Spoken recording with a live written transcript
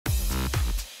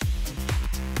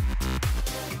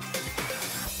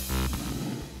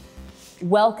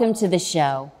Welcome to the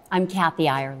show. I'm Kathy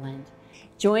Ireland.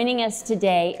 Joining us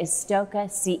today is Stokke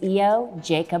CEO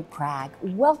Jacob Kragh.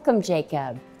 Welcome,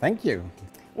 Jacob. Thank you.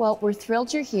 Well, we're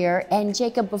thrilled you're here. And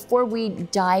Jacob, before we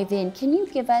dive in, can you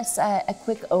give us a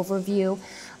quick overview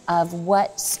of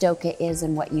what Stokke is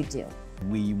and what you do?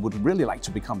 We would really like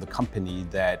to become the company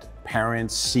that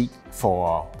parents seek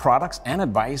for products and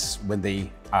advice when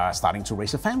they are starting to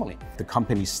raise a family. The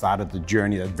company started the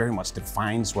journey that very much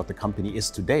defines what the company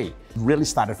is today. Really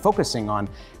started focusing on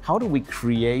how do we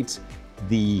create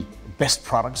the best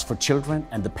products for children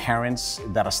and the parents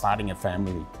that are starting a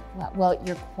family. Well,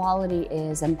 your quality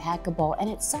is impeccable, and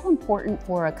it's so important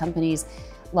for a company's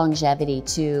longevity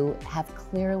to have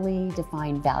clearly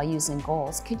defined values and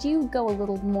goals. Could you go a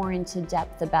little more into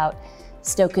depth about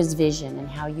Stokke's vision and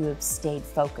how you have stayed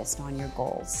focused on your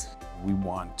goals? We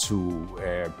want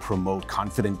to promote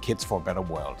confident kids for a better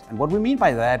world. And what we mean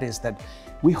by that is that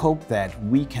we hope that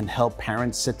we can help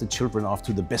parents set the children off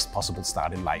to the best possible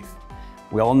start in life.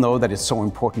 We all know that it's so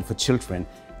important for children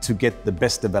to get the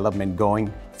best development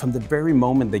going from the very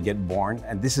moment they get born.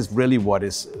 And this is really what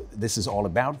this is all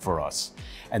about for us.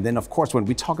 And then of course, when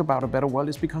we talk about a better world,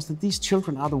 it's because these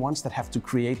children are the ones that have to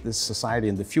create this society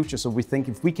in the future. So we think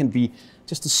if we can be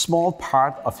just a small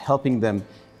part of helping them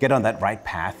get on that right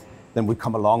path, then we've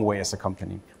come a long way as a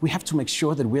company. We have to make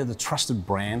sure that we're the trusted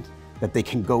brand that they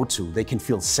can go to, they can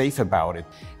feel safe about it,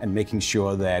 and making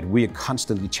sure that we are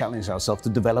constantly challenging ourselves to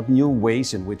develop new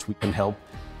ways in which we can help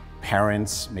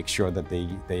parents make sure that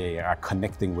they are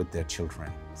connecting with their children.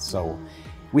 So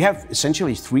we have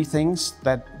essentially three things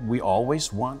that we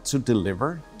always want to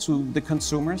deliver to the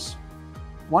consumers.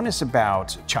 One is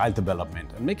about child development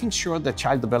and making sure that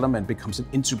child development becomes an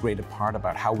integrated part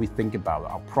about how we think about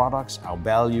our products, our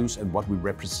values, and what we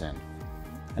represent.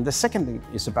 And the second thing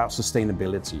is about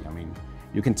sustainability. I mean,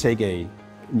 you can take a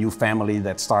new family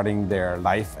that's starting their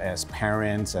life as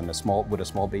parents and with a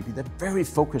small baby. They're very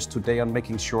focused today on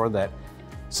making sure that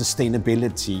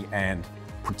sustainability and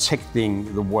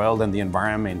protecting the world and the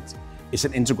environment is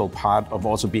an integral part of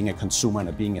also being a consumer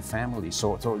and being a family.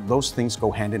 So those things go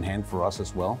hand in hand for us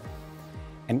as well.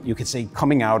 And you could say,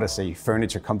 coming out as a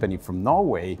furniture company from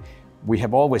Norway, we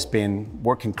have always been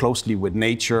working closely with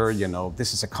nature. You know,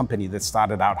 this is a company that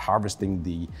started out harvesting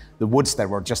the woods that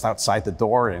were just outside the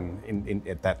door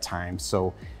at that time.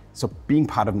 So being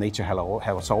part of nature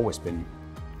has always been,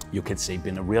 you could say,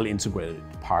 been a really integrated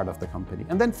part of the company.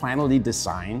 And then finally,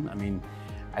 design. I mean,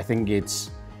 I think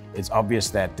it's obvious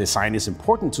that design is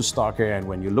important to Stokke, and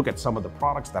when you look at some of the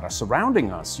products that are surrounding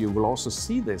us, you will also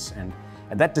see this. And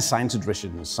that design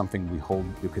tradition is something we hold,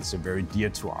 you could say, very dear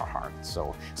to our heart.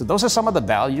 So those are some of the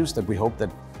values that we hope that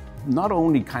not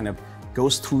only kind of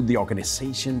goes through the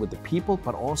organization with the people,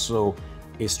 but also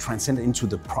is transcended into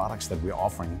the products that we're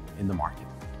offering in the market.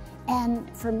 And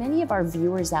for many of our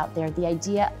viewers out there, the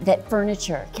idea that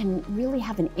furniture can really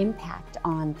have an impact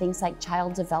on things like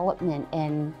child development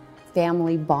and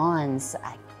family bonds.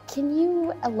 Can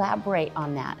you elaborate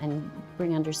on that and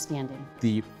bring understanding?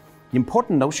 The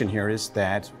important notion here is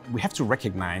that we have to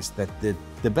recognize that the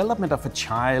development of a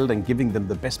child and giving them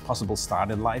the best possible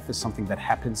start in life is something that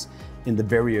happens in the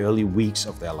very early weeks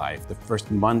of their life. The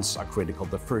first months are critical,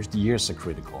 the first years are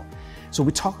critical. So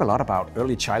we talk a lot about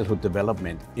early childhood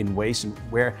development in ways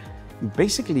where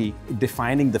basically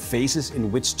defining the phases in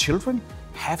which children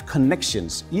have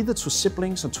connections, either to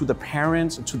siblings or to the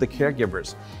parents or to the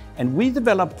caregivers. And we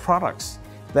develop products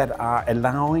that are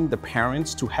allowing the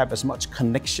parents to have as much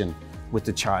connection with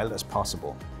the child as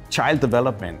possible. Child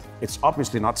development, it's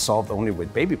obviously not solved only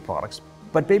with baby products,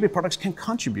 but baby products can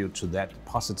contribute to that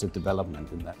positive development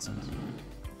in that sense.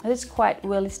 It is quite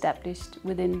well established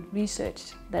within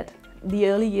research that the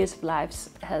early years of life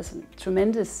has a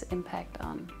tremendous impact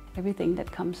on everything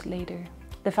that comes later.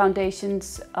 The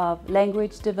foundations of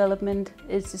language development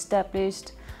is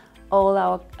established, all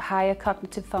our higher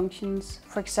cognitive functions,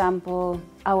 for example,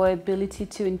 our ability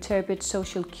to interpret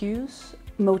social cues.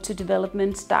 Motor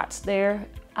development starts there,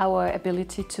 our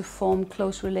ability to form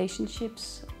close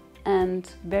relationships,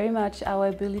 and very much our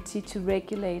ability to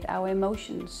regulate our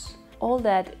emotions. All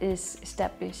that is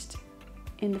established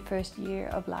in the first year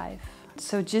of life.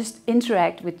 So just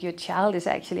interact with your child is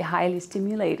actually highly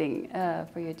stimulating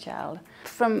for your child.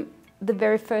 From the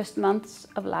very first months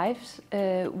of life,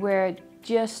 where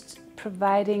just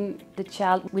providing the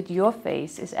child with your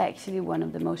face is actually one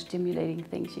of the most stimulating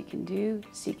things you can do,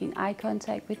 seeking eye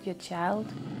contact with your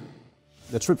child.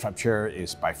 The trip-trap chair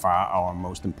is by far our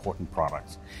most important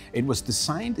product. It was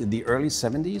designed in the early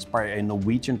 70s by a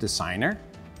Norwegian designer.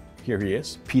 Here he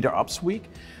is, Peter Opsvik.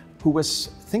 who was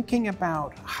thinking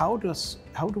about how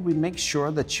do we make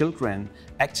sure the children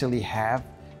actually have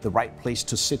the right place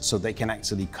to sit so they can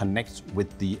actually connect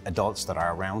with the adults that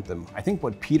are around them. I think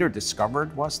what Peter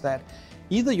discovered was that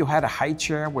either you had a high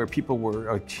chair where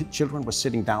children were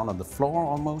sitting down on the floor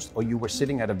almost, or you were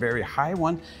sitting at a very high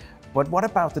one. But what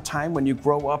about the time when you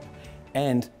grow up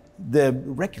and the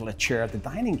regular chair at the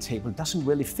dining table doesn't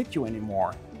really fit you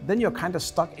anymore? Then you're kind of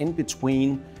stuck in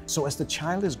between. So as the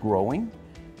child is growing,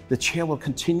 the chair will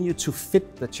continue to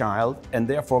fit the child, and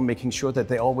therefore making sure that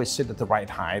they always sit at the right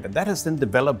height. And that has then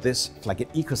developed this like an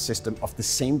ecosystem of the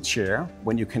same chair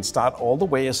when you can start all the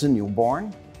way as a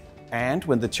newborn. And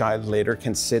when the child later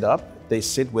can sit up, they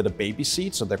sit with a baby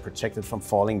seat so they're protected from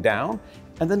falling down.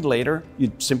 And then later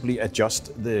you simply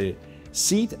adjust the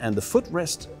seat and the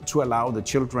footrest to allow the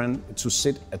children to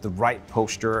sit at the right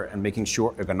posture and making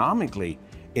sure ergonomically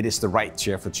it is the right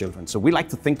chair for children. So we like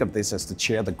to think of this as the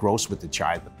chair that grows with the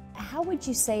child. How would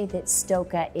you say that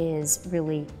Stokke is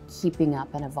really keeping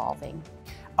up and evolving?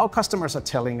 Our customers are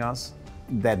telling us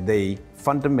that they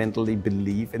fundamentally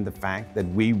believe in the fact that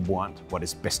we want what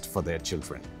is best for their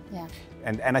children. Yeah.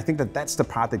 And I think that that's the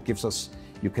part that gives us,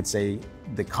 you could say,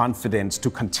 the confidence to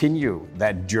continue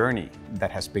that journey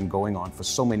that has been going on for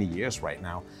so many years right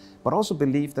now, but also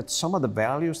believe that some of the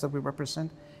values that we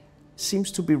represent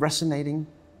seems to be resonating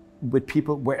with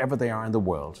people wherever they are in the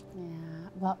world. Yeah.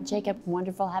 Well, Jacob,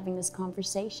 wonderful having this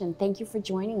conversation. Thank you for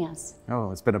joining us.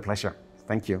 Oh, it's been a pleasure.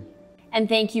 Thank you. And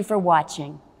thank you for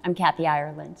watching. I'm Kathy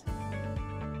Ireland.